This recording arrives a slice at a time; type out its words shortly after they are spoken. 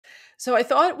So I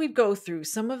thought we'd go through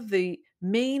some of the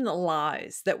main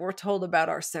lies that we're told about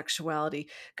our sexuality,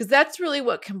 because that's really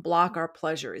what can block our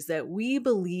pleasure, is that we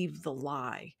believe the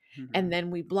lie and Mhm.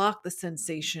 then we block the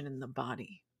sensation in the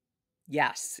body.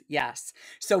 Yes, yes.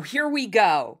 So here we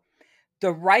go.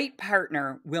 The right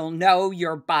partner will know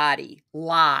your body.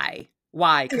 Lie.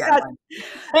 Why, Yes. Carlin?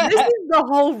 This is the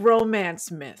whole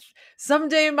romance myth.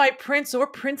 Someday my prince or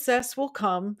princess will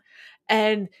come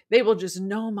and they will just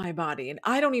know my body and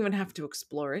I don't even have to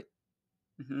explore it,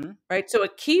 Mhm. right? So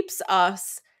it keeps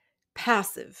us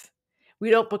passive. We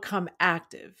don't become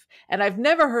active. And I've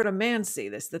never heard a man say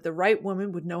this, that the right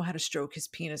woman would know how to stroke his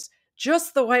penis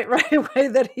just the right way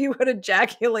that he would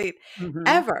ejaculate Mhm.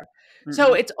 ever.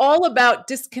 So Mhm. it's all about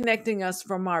disconnecting us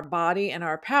from our body and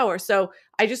our power. So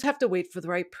I just have to wait for the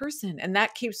right person. And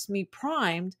that keeps me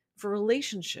primed for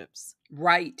relationships.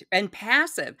 Right. And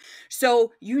passive.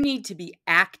 So you need to be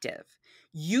active.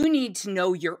 You need to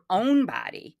know your own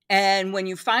body. And when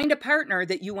you find a partner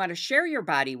that you want to share your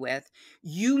body with,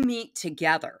 you meet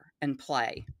together and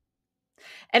play.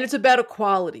 And it's about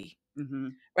equality,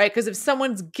 Mhm. right? Because if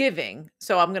someone's giving,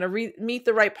 so I'm going to meet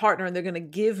the right partner and they're going to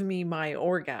give me my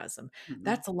orgasm, Mhm.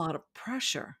 that's a lot of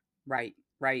pressure. Right.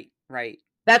 Right. Right.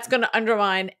 That's going to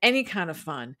undermine any kind of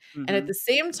fun. And at Mhm. the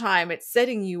same time, it's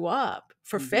setting you up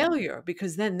for Mhm. failure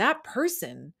because then that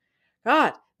person,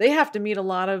 God, they have to meet a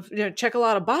lot of, check a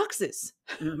lot of boxes,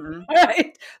 Mhm.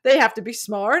 right? They have to be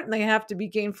smart and they have to be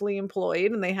gainfully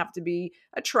employed and they have to be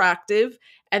attractive.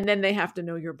 And then they have to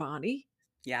know your body.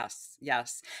 Yes,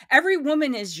 yes. Every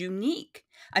woman is unique.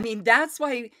 I mean, that's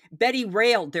why Betty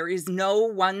railed, there is no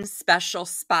one special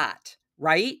spot,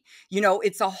 right?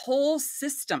 It's a whole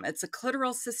system. It's a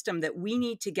clitoral system that we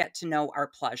need to get to know our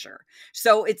pleasure.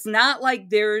 So it's not like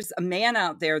there's a man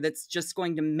out there that's just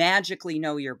going to magically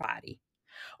know your body.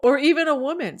 Or even a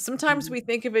woman. Sometimes Mhm, we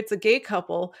think if it's a gay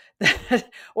couple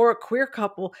that, or a queer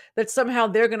couple, that somehow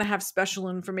they're going to have special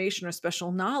information or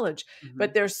special knowledge. mhm,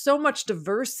 But there's so much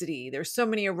diversity. There's so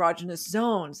many erogenous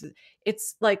zones.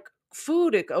 It's like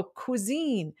food, a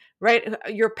cuisine, right?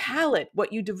 Your palate,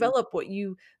 what you mhm, develop,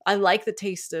 I like the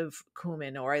taste of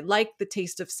cumin or I like the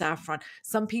taste of saffron.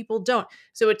 Some people don't.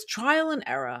 So it's trial and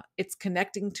error. It's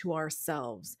connecting to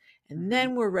ourselves. And mhm,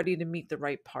 then we're ready to meet the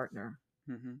right partner.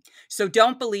 mhm. So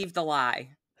don't believe the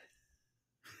lie.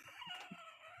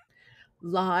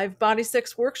 Live body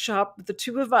sex workshop with the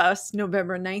two of us,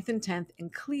 November 9th and 10th in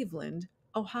Cleveland,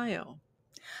 Ohio.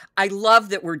 I love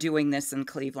that we're doing this in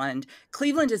Cleveland.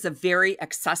 Cleveland is a very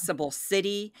accessible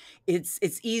city. It's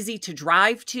easy to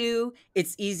drive to,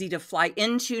 it's easy to fly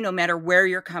into no matter where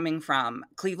you're coming from.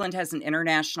 Cleveland has an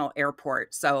international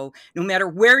airport, so no matter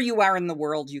where you are in the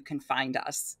world, you can find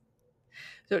us.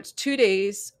 So it's 2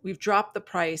 days. We've dropped the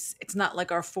price. It's not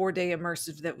like our 4 day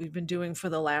immersive that we've been doing for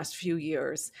the last few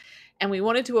years. And we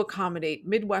wanted to accommodate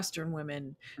Midwestern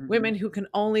women, Mhm. women who can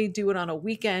only do it on a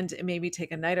weekend and maybe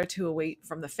take a night or two away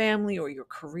from the family or your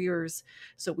careers.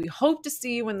 So we hope to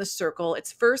see you in the circle.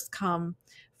 It's first come,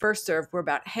 first served. We're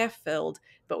about half filled,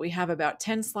 but we have about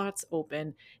 10 slots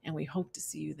open and we hope to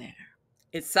see you there.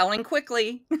 It's selling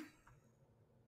quickly.